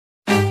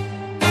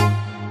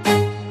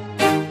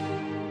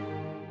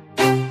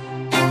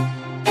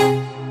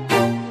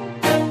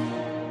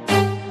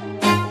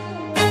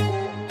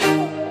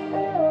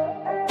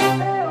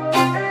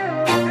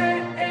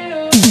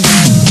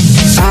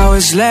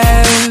was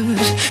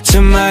left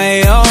to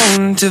my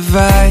own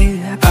devices.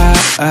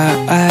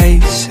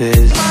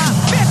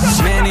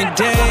 Many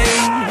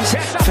days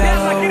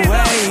fell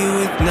away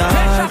with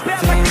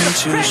nothing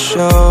to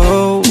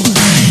show,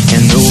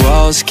 and the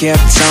walls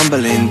kept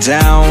tumbling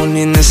down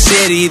in the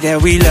city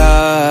that we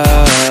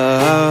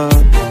love.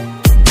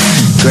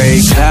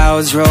 Gray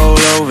clouds roll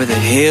over the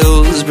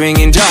hills,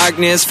 bringing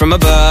darkness from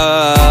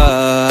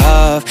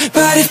above.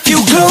 But if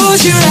you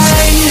close your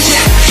eyes,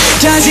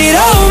 does it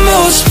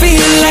almost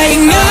feel like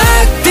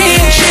nothing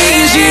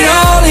changed at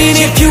all? And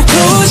if you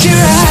close your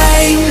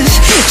eyes,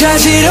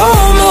 does it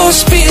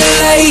almost feel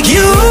like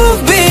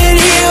you've been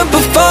here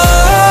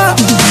before?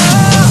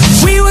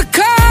 We were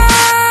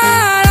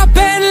caught up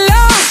and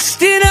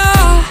lost in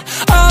all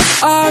of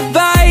our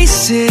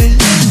vices.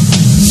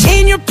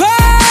 In your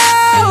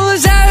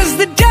pose as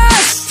the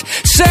dust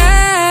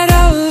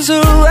settles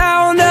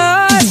around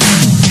us,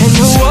 and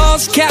the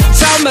walls kept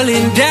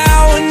tumbling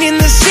down in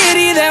the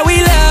city that we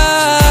love.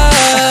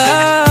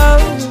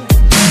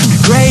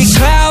 Gray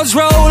clouds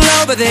roll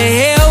over the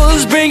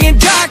hills, bringing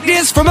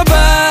darkness from above.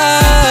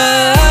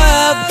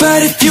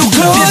 But if you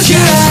close your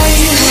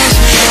eyes,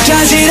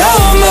 does it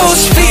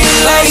almost feel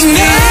like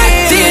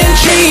nothing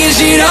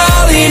changed at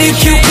all? And if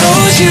you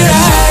close your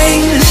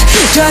eyes,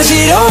 does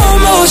it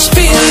almost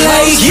feel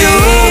like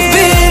you've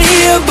been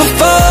here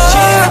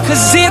before?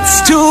 'Cause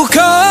it's too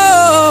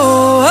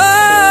cold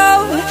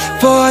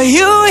for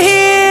you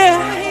here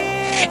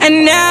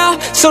and now,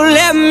 so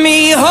let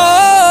me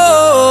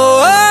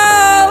hold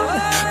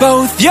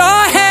both your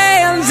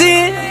hands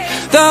in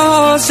the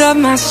holes of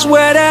my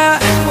sweater.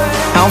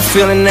 I'm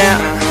feeling now,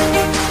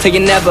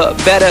 thinking never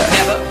better.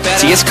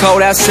 See, it's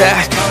cold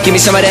outside, give me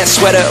some of that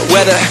sweater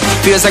weather.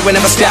 Feels like we're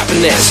never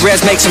stopping this.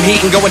 Res make some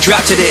heat and go and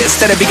drop to this.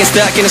 Instead of being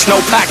stuck in a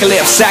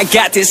snowpocalypse, I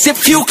got this.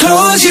 If you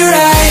close your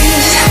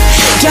eyes,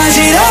 does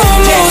it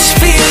almost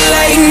feel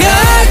like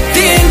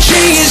nothing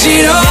changed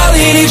at all?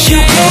 And if you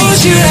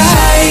close your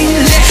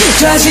eyes,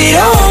 does it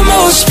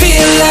almost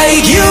feel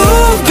like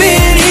you've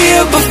been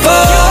here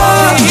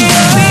before?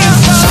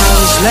 I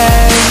was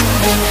left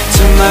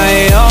to my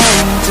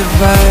own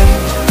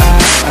devices.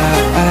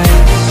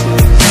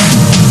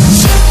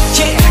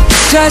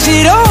 Does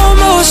it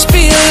almost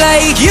feel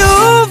like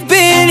you've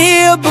been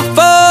here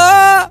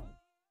before?